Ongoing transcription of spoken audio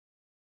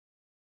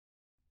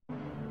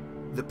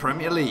The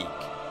Premier League,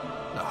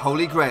 the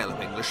holy grail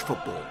of English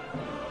football.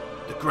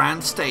 The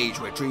grand stage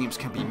where dreams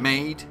can be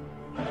made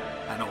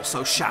and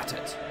also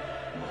shattered.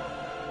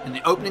 In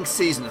the opening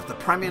season of the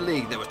Premier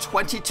League, there were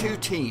 22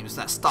 teams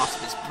that started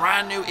this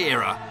brand new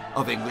era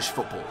of English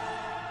football.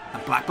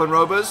 And Blackburn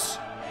Rovers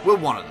were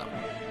one of them.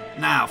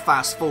 Now,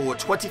 fast forward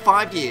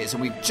 25 years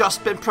and we've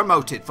just been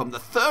promoted from the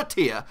third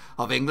tier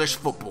of English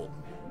football.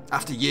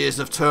 After years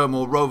of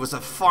turmoil, Rovers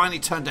have finally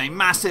turned a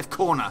massive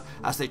corner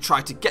as they try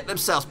to get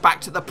themselves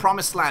back to the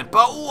promised land.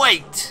 But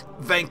wait!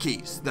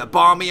 Venky's, the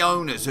balmy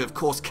owners who have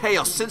caused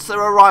chaos since their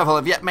arrival,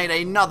 have yet made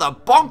another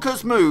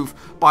bonkers move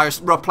by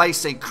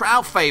replacing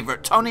crowd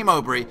favourite Tony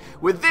Mowbray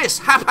with this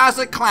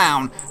haphazard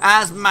clown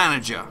as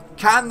manager.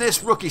 Can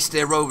this rookie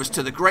steer Rovers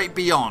to the great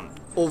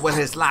beyond? Or will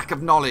his lack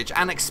of knowledge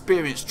and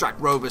experience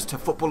drag Rovers to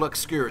football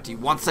obscurity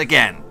once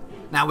again?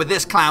 Now with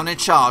this clown in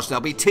charge,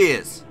 there'll be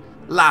tears,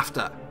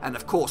 laughter, and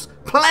of course,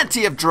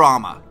 plenty of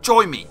drama.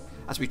 Join me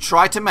as we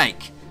try to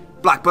make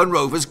Blackburn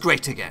Rovers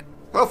great again.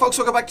 Well folks,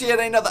 welcome back to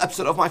yet another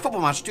episode of my Football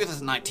Match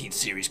 2019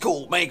 series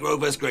called Make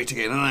Rovers Great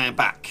Again, and I am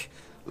back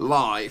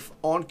live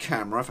on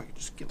camera. If I could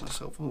just get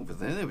myself over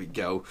there we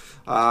go.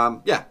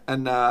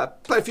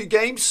 Play a few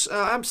games.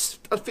 I'm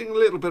feeling a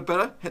little bit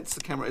better, hence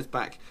the camera is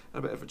back.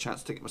 A bit of a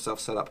chance to get myself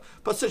set up.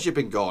 But since you've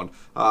been gone,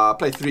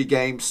 played 3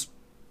 games.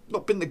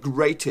 Not been the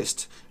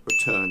greatest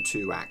return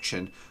to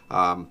action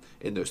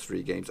in those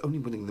 3 games, only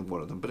winning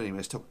one of them. But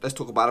anyway, let's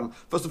talk about them.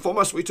 First and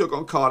foremost, we took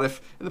on Cardiff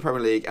in the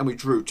Premier League and we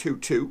drew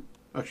 2-2.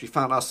 Actually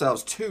found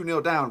ourselves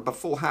 2-0 down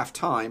before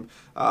half-time.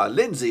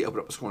 Lindsay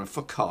opened up the scoring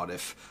for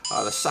Cardiff.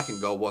 The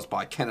second goal was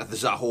by Kenneth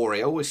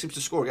Zahori. Always seems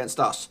to score against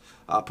us.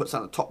 Puts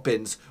down the top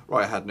bins.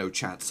 Roy had no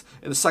chance.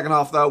 In the second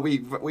half, though,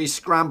 we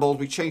scrambled.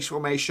 We changed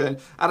formation.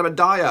 Adam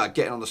Dyer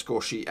getting on the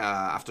score sheet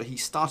after he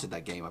started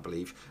that game, I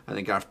believe. And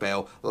then Gareth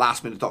Bale,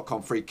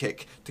 last-minute.com free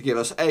kick to give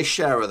us a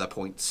share of the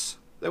points.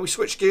 Then we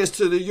switched gears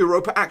to the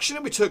Europa action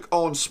and we took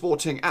on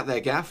Sporting at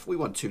their gaff. We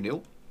won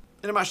 2-0.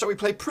 In a match that we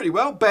played pretty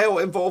well. Bale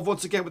involved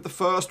once again with the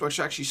first, which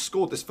actually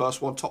scored this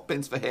first one. Top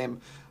bins for him.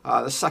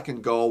 The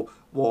second goal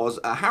was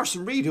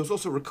Harrison Reed, who was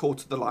also recalled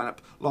to the lineup.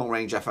 Long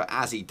range effort,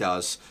 as he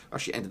does.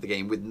 Actually ended the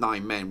game with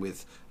 9 men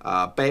with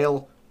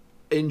Bale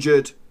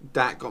injured.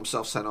 Dak got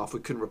himself sent off. We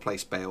couldn't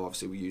replace Bale.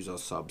 Obviously, we used our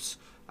subs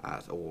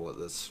at all of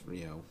this,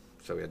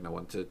 so we had no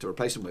one to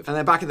replace him with. And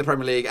then back in the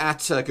Premier League at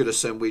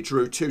Goodison, we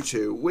drew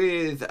 2-2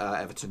 with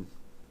Everton.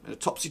 In a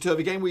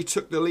topsy-turvy game, we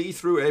took the lead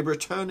through a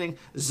returning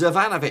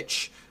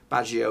Zavanovic.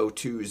 Baggio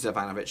to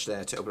Zavanovic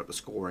there to open up the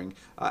scoring.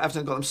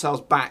 Everton got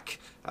themselves back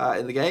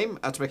in the game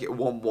to make it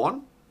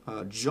 1-1.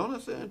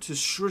 Jonathan to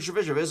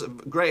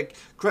Shrujevich,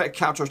 great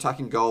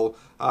counter-attacking goal.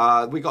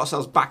 We got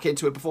ourselves back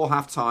into it before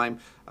half-time.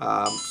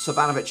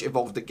 Savanovic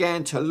evolved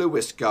again to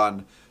Lewis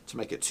Gunn to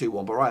make it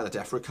 2-1. But right at the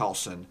death, Rick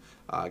Carlson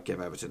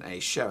gave Everton a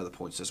share of the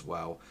points as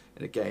well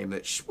in a game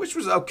which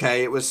was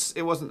okay. It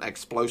wasn't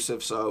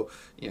explosive, so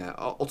yeah,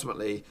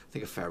 ultimately I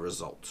think a fair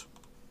result.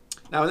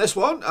 Now in this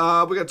one,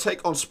 we're going to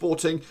take on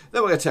Sporting,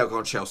 then we're going to take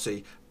on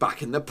Chelsea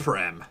back in the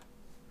Prem.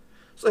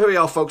 So here we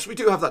are, folks. We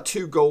do have that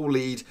 2-goal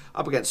lead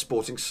up against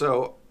Sporting,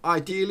 so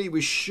ideally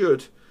we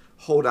should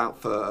hold out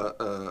for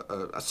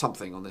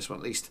something on this one,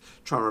 at least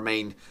try and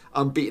remain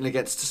unbeaten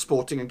against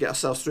Sporting and get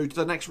ourselves through to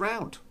the next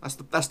round.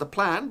 That's the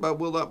plan, but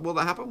will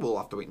that happen? We'll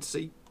have to wait and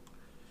see.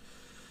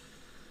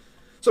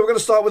 So we're going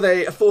to start with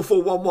a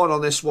 4-4-1-1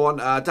 on this one.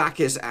 Dak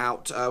is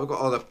out. We've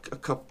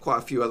got quite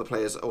a few other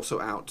players also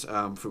out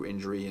through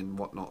injury and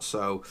whatnot.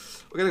 So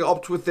we're going to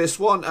opt with this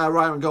one.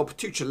 Ryan goal,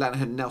 Patucha,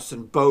 Lanahan,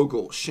 Nelson,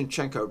 Bogle,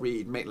 Shinchenko,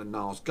 Reed,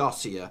 Maitland-Niles,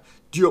 Garcia.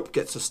 Diop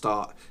gets a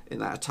start in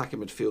that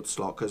attacking midfield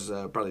slot because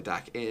Bradley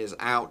Dak is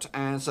out.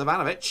 And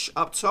Savanovic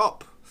up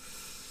top.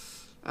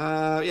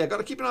 Got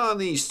to keep an eye on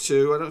these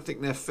two. I don't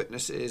think their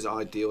fitness is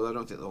ideal. I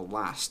don't think they'll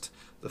last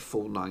the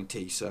full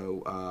 90.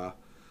 So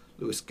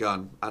Lewis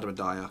Gunn, Adam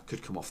Dyer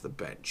could come off the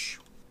bench.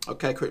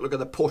 Okay, quick look at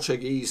the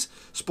Portuguese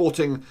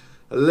Sporting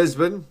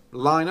Lisbon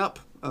lineup.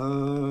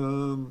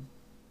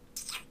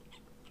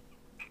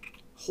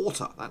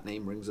 Horta, that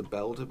name rings a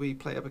bell. Did we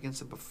play up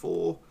against him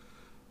before?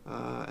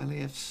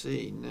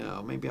 LAFC,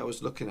 no. Maybe I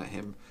was looking at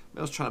him. Maybe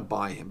I was trying to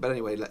buy him. But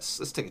anyway, let's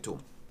take it to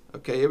him.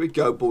 Okay, here we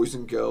go, boys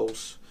and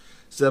girls.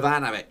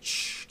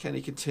 Zavanovic, can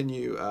he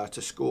continue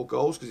to score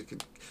goals? Because he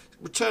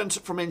returned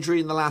from injury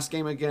in the last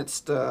game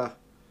against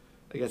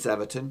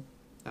Everton.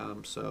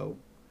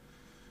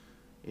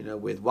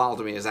 With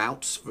Wildermeer's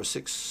out for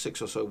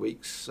six or so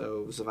weeks,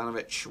 so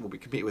Zavanovic will be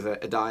competing with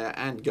Adaya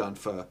and Gunn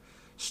for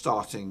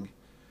starting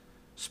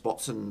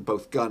spots, and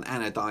both Gunn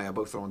and Adaya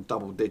both are on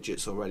double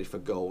digits already for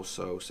goals,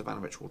 so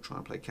Savanovic will try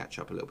and play catch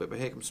up a little bit. But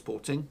here comes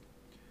Sporting.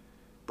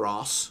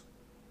 Brass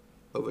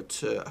over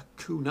to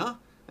Acuna.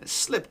 It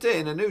slipped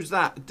in, and who's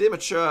that?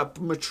 Dimitar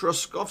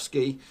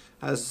Matroskovsky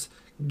has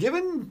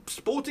given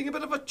Sporting a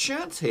bit of a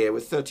chance here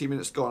with 30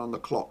 minutes gone on the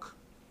clock.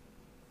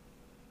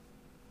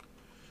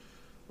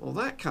 Well,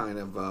 that kind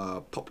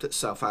of popped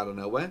itself out of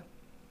nowhere.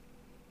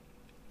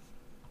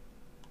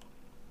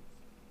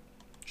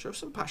 Show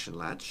some passion,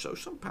 lads. Show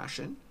some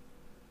passion.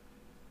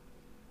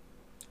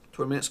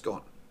 20 minutes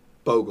gone.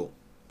 Bogle.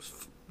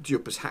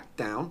 Diop is hacked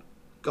down.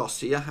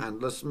 Garcia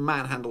handlers,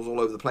 manhandles all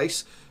over the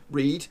place.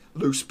 Reed,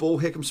 loose ball.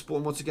 Here comes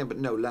Sporting once again, but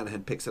no,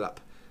 Lenihan picks it up.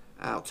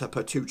 Out to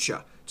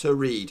Pertucha, to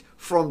Reed.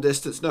 From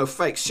distance, no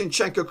fakes.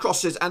 Shinchenko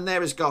crosses, and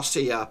there is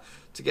Garcia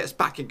to get us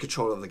back in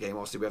control of the game.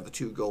 Obviously, we have the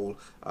 2 goal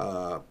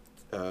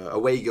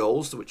away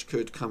goals, which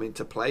could come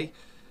into play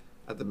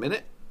at the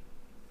minute.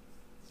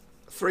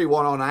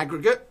 3-1 on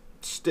aggregate,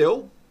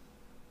 still.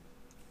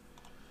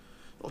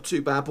 Not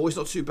too bad, boys,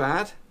 not too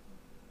bad.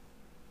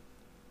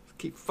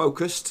 Keep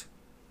focused.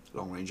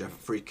 Long range effort,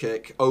 free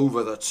kick,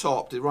 over the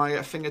top. Did Ryan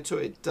get a finger to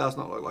it? It does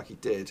not look like he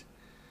did.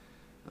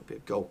 That'll be a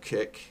goal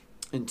kick.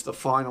 Into the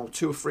final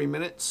 2 or 3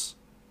 minutes.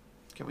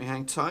 Can we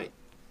hang tight?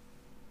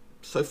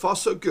 So far,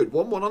 so good.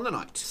 1-1 on the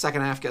night.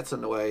 Second half gets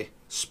underway.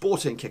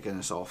 Sporting kicking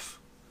us off.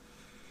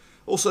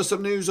 Also,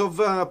 some news of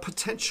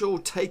potential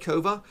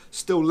takeover.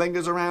 Still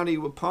lingers around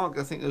Ewood Park.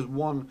 I think there's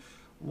one.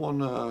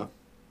 Hang on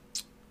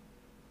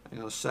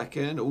a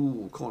second.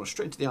 Ooh, corner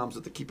straight into the arms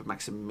of the keeper,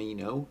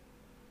 Maximino.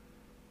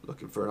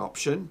 Looking for an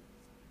option.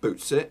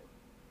 Boots it.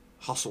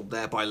 Hustled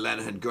there by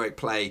Lenihan. Great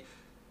play.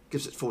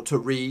 Gives it forward to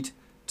Reed.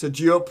 To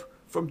Diop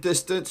from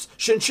distance.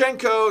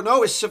 Shinchenko.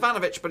 No, it's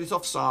Savanovic, but he's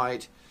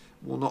offside.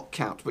 Will not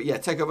count. But yeah,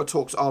 takeover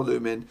talks are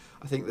looming.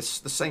 I think this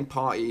the same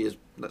party is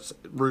that's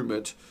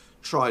rumoured.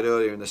 Tried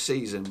earlier in the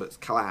season, but it's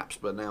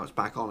collapsed. But now it's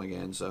back on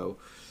again. So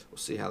we'll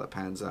see how that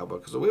pans out.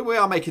 Because we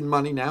are making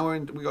money now,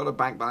 and we got a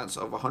bank balance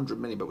of 100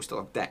 million, but we still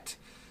have debt.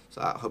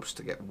 So that hopes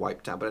to get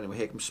wiped out. But anyway,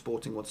 here comes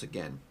Sporting once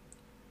again.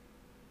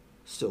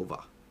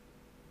 Silva.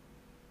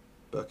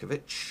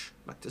 Berkovic.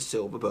 Back to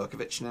Silva.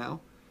 Berkovic now.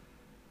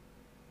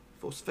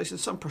 Facing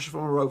some pressure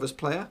from a Rovers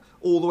player.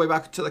 All the way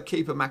back to the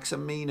keeper,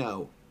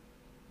 Maximino.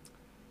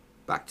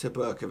 Back to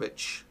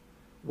Berkovic.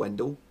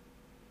 Wendell.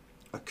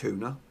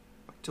 Acuna.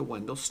 Back to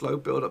Wendell. Slow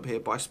build up here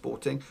by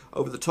Sporting.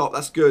 Over the top.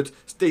 That's good.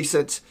 It's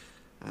decent.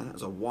 And that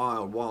was a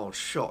wild, wild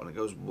shot. And it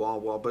goes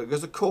wild, wild. But it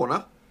goes a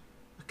corner.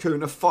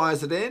 Acuna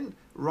fires it in.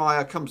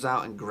 Raya comes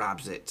out and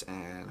grabs it.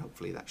 And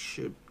hopefully that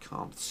should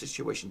calm the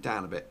situation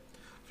down a bit.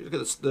 If you look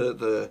at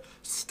the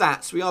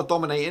stats, we are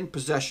dominating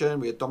possession.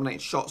 We are dominating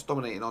shots,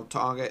 dominating on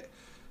target.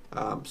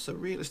 So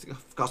realistically,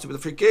 Garcia with a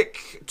free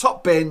kick.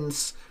 Top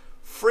bins.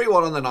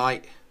 3-1 on the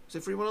night. Is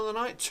it 3-1 on the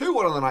night?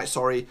 2-1 on the night,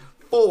 sorry.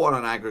 4-1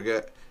 on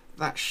aggregate.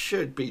 That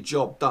should be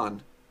job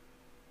done.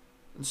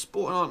 And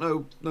Sporting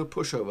aren't no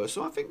pushover.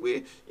 So I think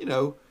we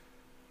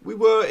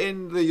were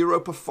in the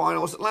Europa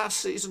final. Was it last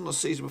season or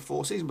season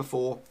before? Season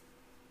before,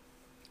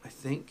 I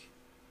think.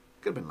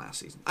 Could have been last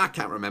season. I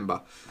can't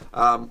remember.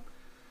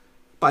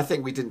 But I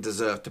think we didn't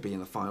deserve to be in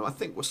the final. I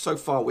think so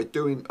far we're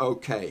doing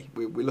okay.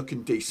 We're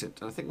looking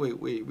decent. And I think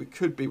we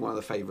could be one of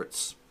the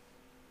favourites.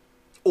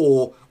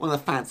 Or one of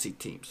the fancy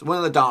teams. One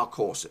of the dark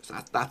horses.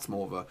 That's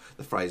more of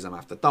the phrase I'm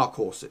after. Dark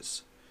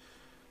horses.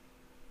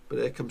 But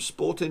here comes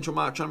Sporting.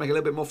 Trying to make it a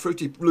little bit more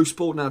fruity. Loose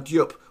ball now.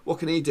 Diop. What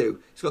can he do?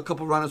 He's got a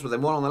couple of runners with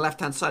him. One on the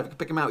left-hand side. If we can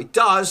pick him out, he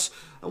does.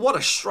 And what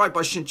a strike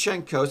by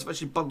Shinchenko. It's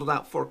eventually bundled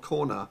out for a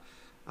corner.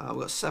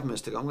 We've got 7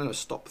 minutes to go. I'm going to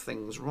stop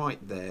things right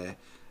there.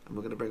 And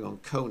we're going to bring on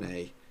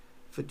Kone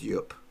for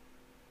Diop.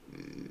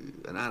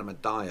 And Adam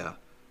Dyer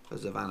for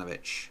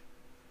Zavanovic.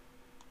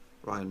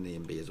 Ryan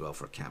Niambi as well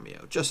for a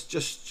cameo. Just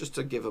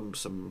to give them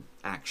some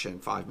action.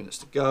 5 minutes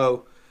to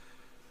go.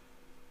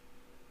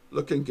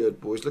 Looking good,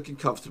 boys. Looking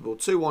comfortable.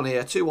 2-1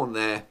 here, 2-1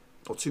 there.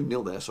 Or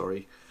 2-0 there,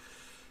 sorry.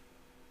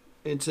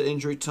 Into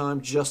injury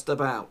time, just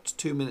about.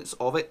 2 minutes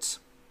of it.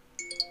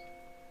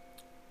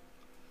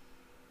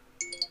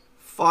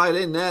 File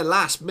in there.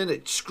 Last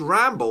minute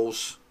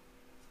scrambles.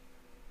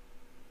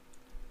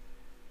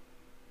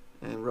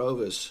 And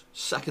Rovers,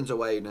 seconds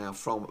away now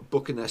from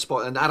booking their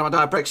spot. And Adam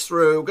Dyer breaks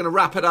through. We're going to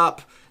wrap it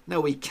up.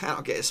 No, he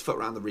cannot get his foot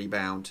around the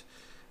rebound.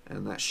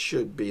 And that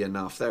should be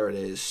enough. There it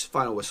is.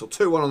 Final whistle.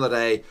 2-1 on the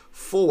day.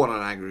 4-1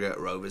 on aggregate.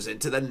 Rovers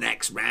into the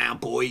next round,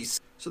 boys.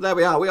 So there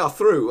we are. We are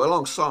through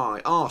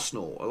alongside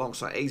Arsenal,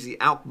 alongside AZ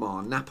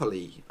Alkmaar,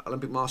 Napoli,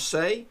 Olympique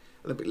Marseille,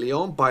 Olympique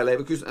Lyon, Bayer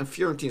Leverkusen and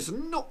Fiorentina. So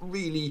not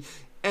really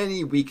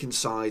any weakened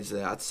sides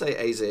there. I'd say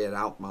AZ and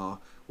Alkmaar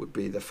would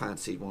be the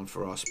fancied one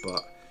for us.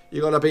 But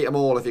you've got to beat them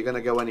all if you're going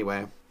to go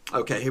anywhere.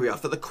 Okay, here we are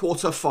for the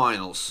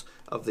quarter-finals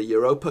of the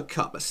Europa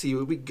Cup. Let's see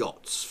what we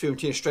got.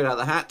 Fiorentina straight out of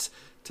the hat.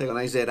 Take on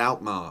AZ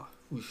Alkmaar.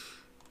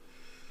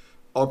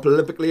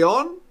 Olympique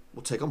Lyon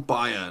will take on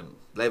Bayern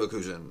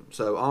Leverkusen.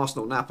 So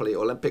Arsenal, Napoli,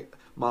 Olympique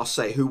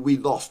Marseille, who we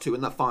lost to in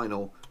that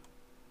final.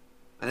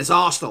 And it's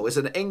Arsenal. It's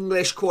an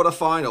English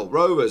quarter-final.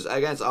 Rovers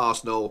against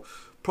Arsenal.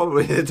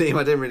 Probably the team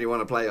I didn't really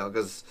want to play on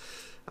because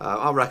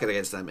our record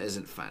against them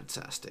isn't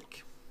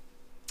fantastic.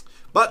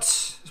 But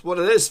it's what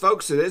it is,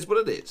 folks. It is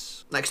what it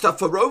is. Next up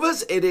for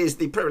Rovers, it is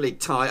the Premier League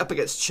tie up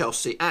against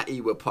Chelsea at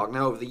Ewood Park.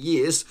 Now, over the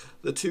years,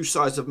 the two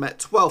sides have met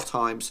 12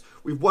 times.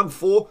 We've won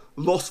 4,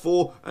 lost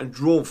 4, and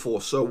drawn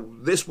 4. So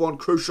this one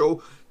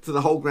crucial to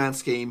the whole grand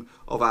scheme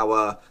of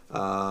our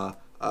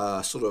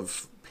sort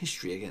of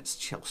history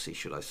against Chelsea,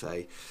 should I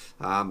say.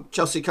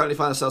 Chelsea currently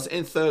find themselves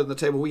in 3rd on the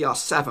table. We are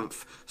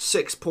 7th,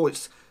 6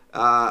 points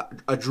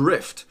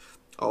adrift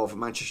of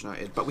Manchester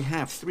United. But we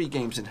have 3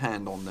 games in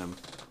hand on them.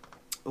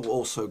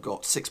 also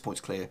got 6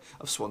 points clear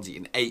of Swansea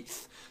in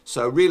 8th.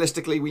 So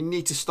realistically, we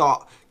need to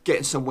start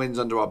getting some wins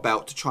under our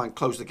belt to try and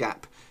close the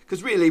gap.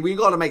 Because really, we've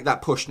got to make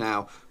that push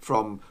now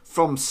from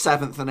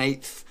 7th and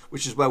 8th,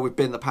 which is where we've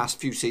been the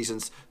past few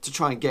seasons, to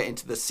try and get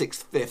into the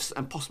 6th, 5th,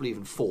 and possibly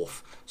even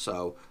 4th.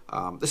 So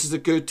this is a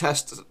good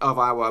test of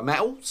our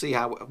mettle. See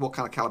what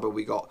kind of calibre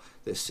we got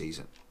this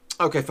season.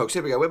 Okay, folks,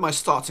 here we go. With my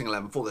starting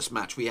 11 for this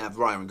match, we have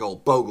Ryan in goal,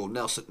 Bogle,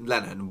 Nelson,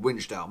 Lennon,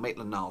 Winsdale,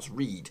 Maitland-Niles,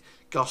 Reed,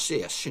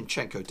 Garcia,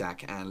 Shinchenko,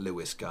 Dak, and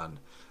Lewis Gunn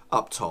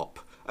up top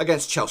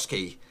against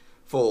Chelsea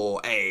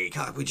for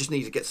we just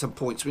need to get some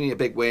points. We need a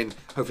big win.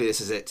 Hopefully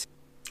this is it.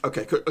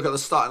 Okay, quick look at the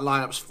starting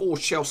lineups for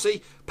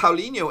Chelsea.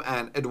 Paulinho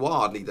and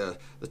Ewood lead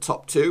the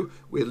top two,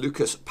 with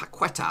Lucas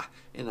Paqueta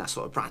in that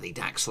sort of Bradley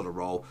Dack sort of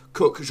role.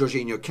 Cook,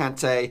 Jorginho,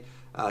 Kante,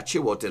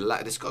 Chilwell,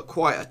 Dillette. It's got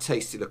quite a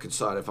tasty looking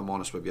side, if I'm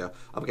honest with you.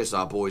 Up against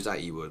our boys at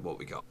Ewood, what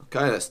we got.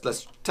 Okay,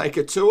 let's take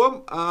it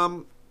to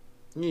them.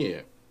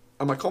 Yeah.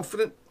 Am I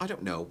confident? I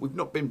don't know. We've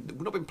not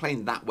been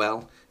playing that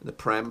well in the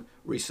Prem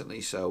recently,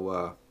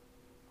 so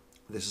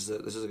this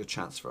is a good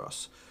chance for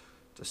us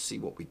to see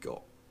what we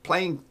got.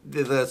 Playing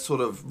the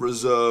sort of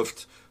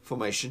reserved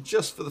formation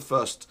just for the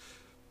first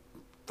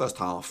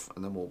half,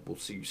 and then we'll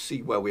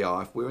see where we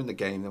are. If we're in the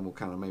game, then we'll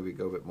kind of maybe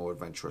go a bit more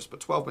adventurous. But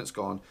 12 minutes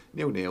gone,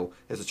 0-0.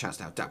 Here's a chance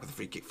now. Dak with a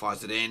free kick,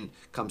 fires it in,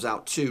 comes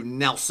out to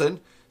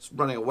Nelson. It's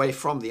running away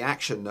from the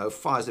action though,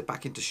 fires it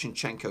back into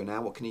Shinchenko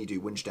now. What can he do?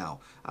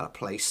 Winsdale out of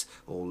place,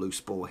 or loose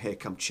ball. Here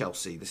come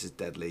Chelsea. This is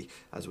deadly,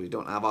 as we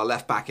don't have our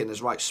left back in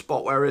his right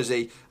spot. Where is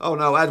he? Oh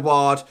no,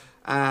 Ewood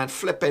and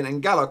flipping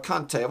N'Golo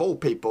Kante of all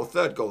people,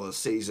 3rd goal of the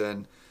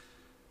season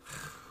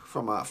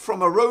from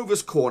a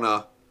Rovers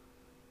corner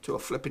to a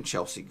flipping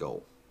Chelsea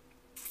goal.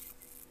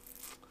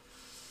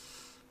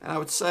 And I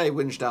would say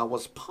Winsdale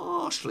was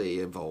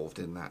partially involved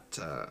in that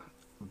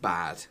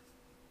bad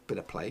bit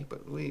of play,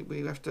 but we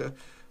have to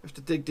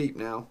dig deep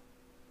now.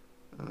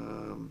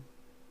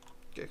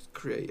 Get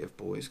creative,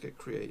 boys. Get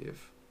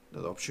creative.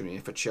 Another opportunity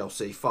for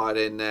Chelsea. Fired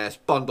in there. It's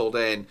bundled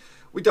in.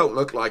 We don't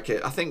look like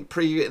it. I think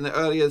in the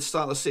earlier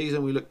start of the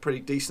season, we looked pretty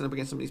decent up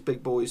against some of these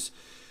big boys.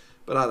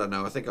 But I don't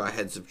know. I think our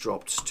heads have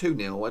dropped.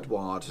 2-0.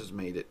 Ewood has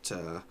made it.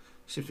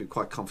 Seems to be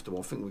quite comfortable.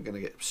 I think we're going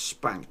to get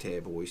spanked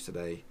here, boys,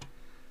 today.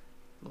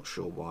 Not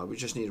sure why. We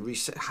just need a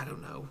reset. I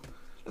don't know.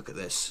 Look at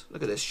this.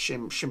 Look at this.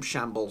 Shim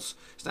shambles.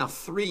 It's now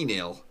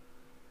 3-0.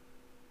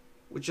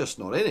 We're just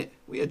not in it.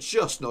 We are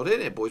just not in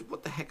it, boys.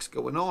 What the heck's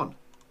going on?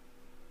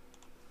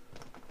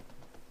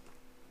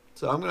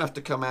 So I'm going to have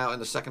to come out in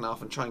the second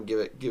half and try and give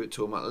it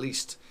to them. At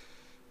least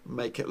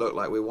make it look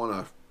like we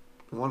want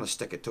to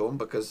stick it to them,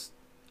 because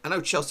I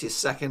know Chelsea is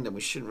second and we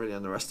shouldn't really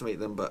underestimate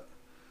them, but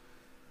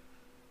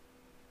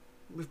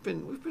we've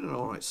been an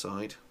alright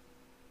side.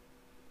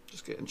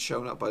 Just getting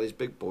shown up by these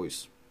big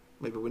boys.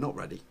 Maybe we're not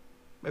ready.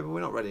 Maybe we're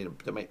not ready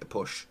to make the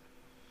push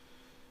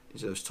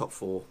into those top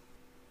 4.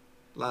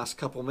 Last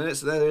couple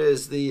minutes. There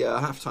is the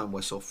half-time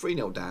whistle.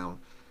 3-0 down.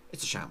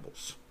 It's a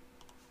shambles.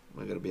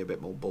 We're going to be a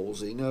bit more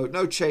ballsy.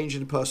 No change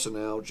in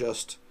personnel.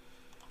 Just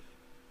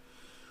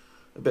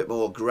a bit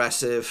more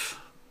aggressive.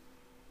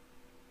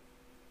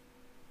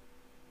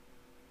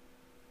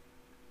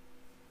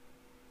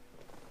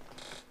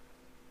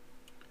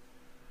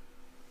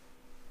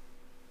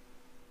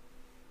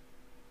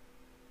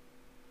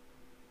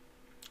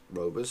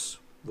 Rovers.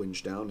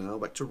 Winsdale now.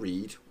 Back to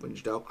Reed.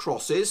 Winsdale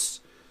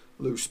crosses.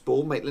 Loose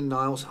ball.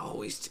 Maitland-Niles.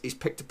 Oh, he's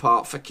picked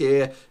apart.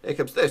 Fakir. Here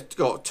comes. They've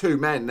got 2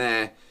 men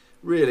there.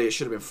 Really, it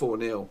should have been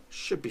 4-0.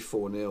 Should be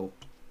 4-0.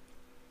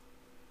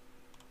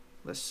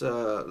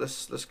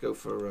 Let's go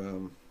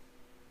for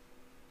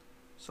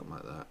something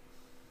like that.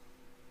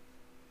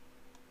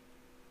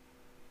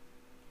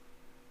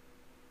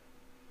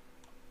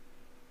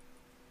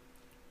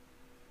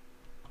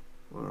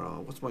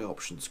 What's my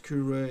options?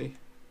 Kure,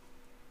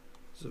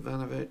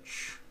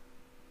 Zavanovic,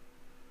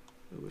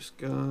 Lewis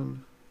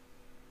Gunn,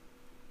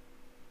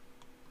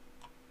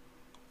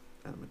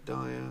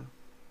 Amadaya.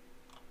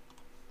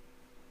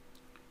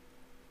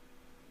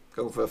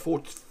 Go for a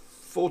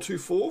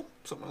 4-2-4,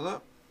 something like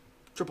that.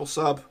 Triple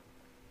sub.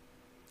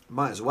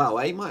 Might as well,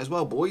 eh? Might as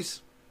well,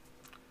 boys.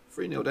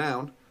 3-0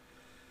 down.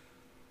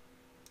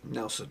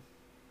 Nelson.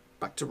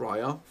 Back to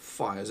Raya.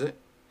 Fires it.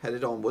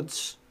 Headed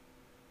onwards.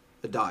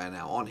 Adaya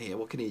now on here.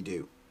 What can he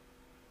do?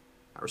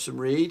 Harrison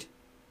Reed.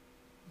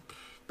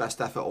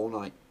 Best effort all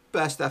night.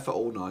 Best effort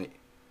all night.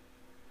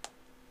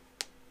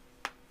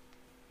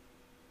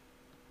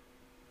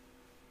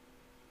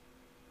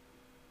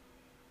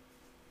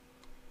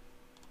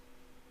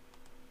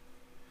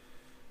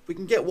 We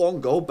can get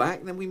 1 goal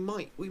back, then we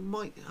might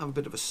have a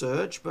bit of a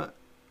surge, but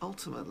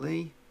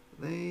ultimately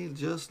they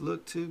just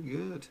look too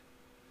good.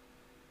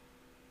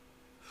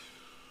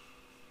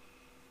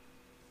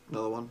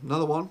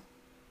 Another one.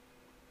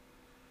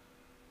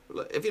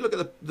 If you look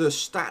at the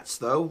stats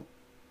though,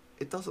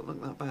 it doesn't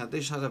look that bad. They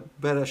just had a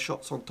better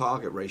shots on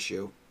target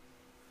ratio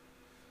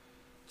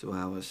to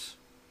ours.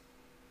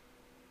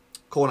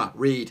 Corner,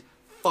 Reed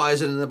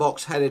fires it in the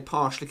box, headed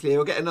partially clear.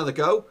 We'll get another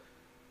go.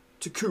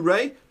 To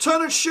Kure.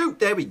 Turn and shoot.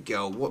 There we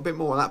go. What, a bit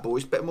more of that,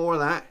 boys. A bit more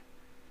of that.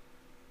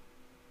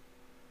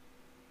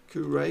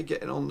 Kure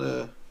getting on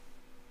the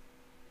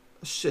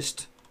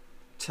assist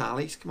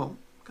tallies. Come on,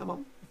 come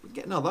on. If we can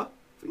get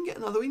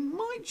another, we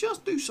might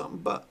just do something.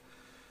 But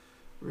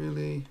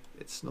really,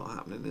 it's not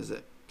happening, is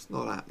it? It's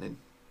not happening.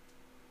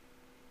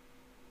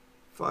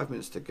 5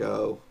 minutes to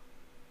go.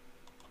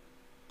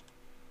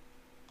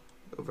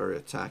 Go very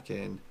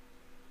attacking.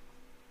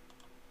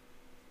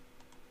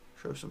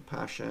 Show some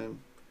passion.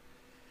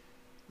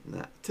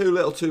 Nah, too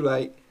little, too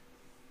late.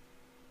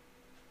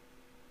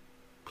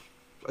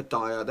 A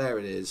Dyer, there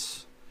it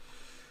is.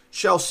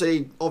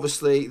 Chelsea,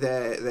 obviously,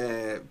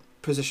 their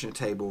position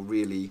table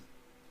really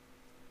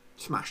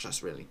smashed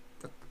us, really.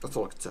 That's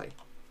all I can say.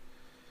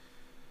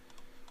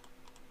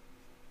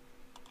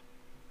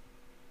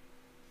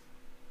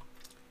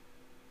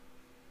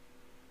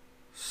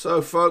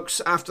 So,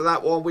 folks, after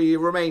that one, we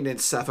remain in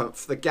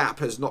 7th. The gap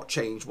has not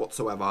changed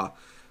whatsoever.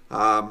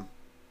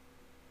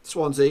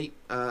 Swansea,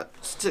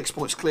 6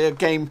 points clear.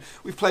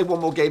 We've played one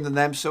more game than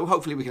them, so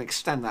hopefully we can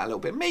extend that a little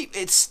bit. Maybe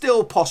it's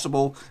still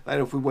possible that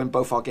if we win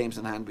both our games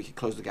in hand, we can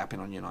close the gap in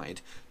on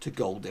United to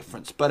goal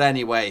difference. But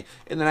anyway,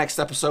 in the next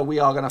episode, we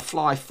are going to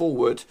fly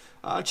forward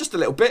just a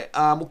little bit.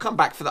 We'll come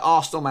back for the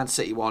Arsenal-Man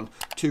City one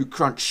to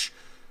crunch.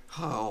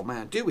 Oh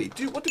man, what did we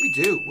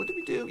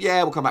do?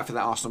 Yeah, we'll come back for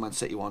that Arsenal-Man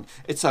City one.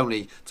 It's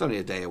only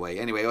a day away.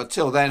 Anyway,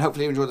 until then,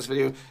 hopefully you enjoyed this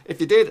video.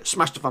 If you did,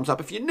 smash the thumbs up.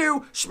 If you're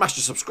new, smash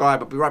the subscribe.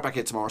 I'll be right back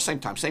here tomorrow, same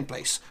time, same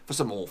place, for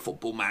some more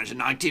Football Manager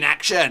 19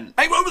 action.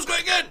 Hey, Rovers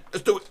going in!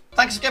 Let's do it!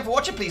 Thanks again for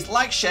watching. Please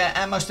like, share,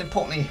 and most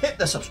importantly, hit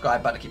the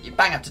subscribe button to keep you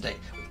bang up to date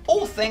with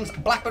all things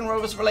Blackburn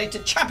Rovers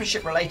related,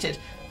 Championship related,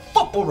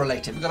 football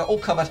related. We've got it all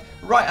covered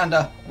right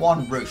under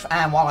one roof.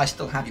 And while I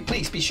still have you,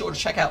 please be sure to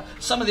check out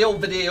some of the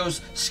old videos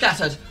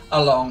scattered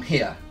along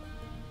here.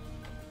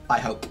 I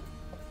hope.